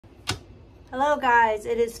Hello guys,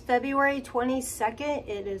 it is February 22nd,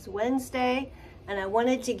 it is Wednesday, and I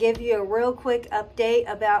wanted to give you a real quick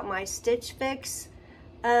update about my Stitch Fix.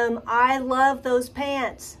 I love those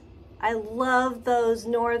pants. I love those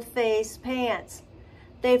North Face pants.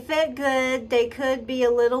 They fit good, they could be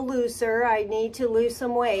a little looser, I need to lose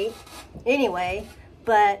some weight anyway,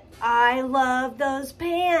 but I love those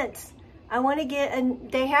pants. I want to get,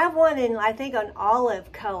 and they have one in, I think, an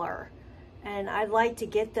olive color. And I'd like to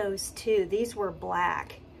get those too. These were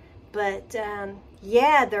black. But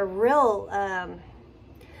yeah, they're real,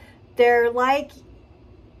 they're like,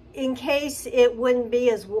 in case it wouldn't be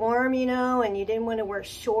as warm, you know, and you didn't want to wear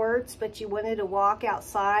shorts, but you wanted to walk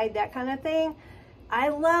outside, that kind of thing. I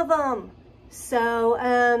love them.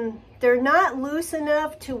 So they're not loose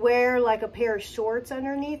enough to wear like a pair of shorts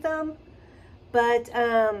underneath them. But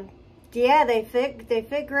yeah, they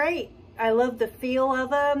fit great. I love the feel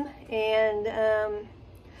of them, and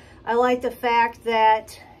I like the fact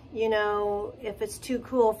that, you know, if it's too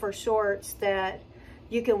cool for shorts, that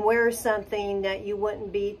you can wear something that you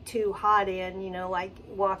wouldn't be too hot in, you know, like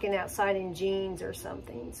walking outside in jeans or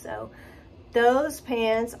something. So those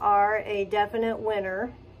pants are a definite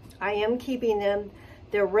winner. I am keeping them.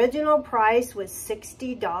 The original price was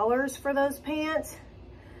 $60 for those pants.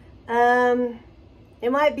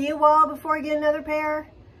 It might be a while before I get another pair.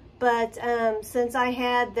 But since I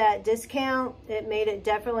had that discount, it made it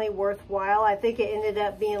definitely worthwhile. I think it ended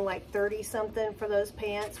up being like 30 something for those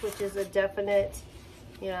pants, which is a definite,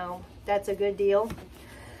 you know, that's a good deal.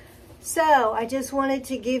 So I just wanted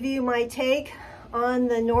to give you my take on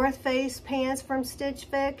the North Face pants from Stitch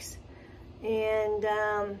Fix. And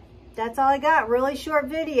that's all I got. Really short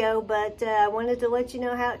video, but I wanted to let you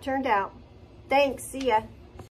know how it turned out. Thanks. See ya.